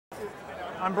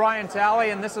I'm Brian Talley,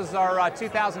 and this is our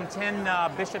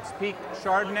 2010 Bishop's Peak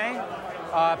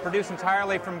Chardonnay, produced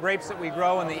entirely from grapes that we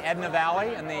grow in the Edna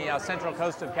Valley in the central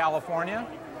coast of California.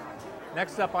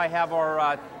 Next up, I have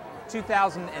our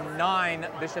 2009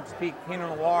 Bishop's Peak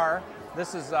Pinot Noir.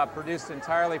 This is produced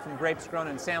entirely from grapes grown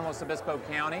in San Luis Obispo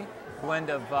County, a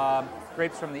blend of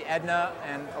grapes from the Edna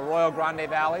and Arroyo Grande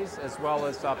valleys, as well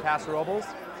as Paso Robles.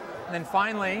 And then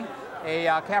finally, a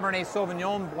Cabernet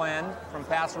Sauvignon blend from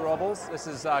Paso Robles. This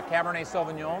is Cabernet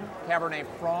Sauvignon, Cabernet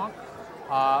Franc,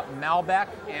 Malbec,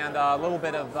 and a little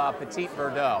bit of Petit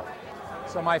Verdot.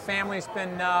 So my family's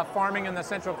been farming in the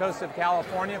central coast of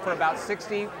California for about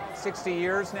 60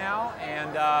 years now,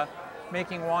 and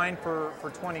making wine for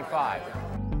 25.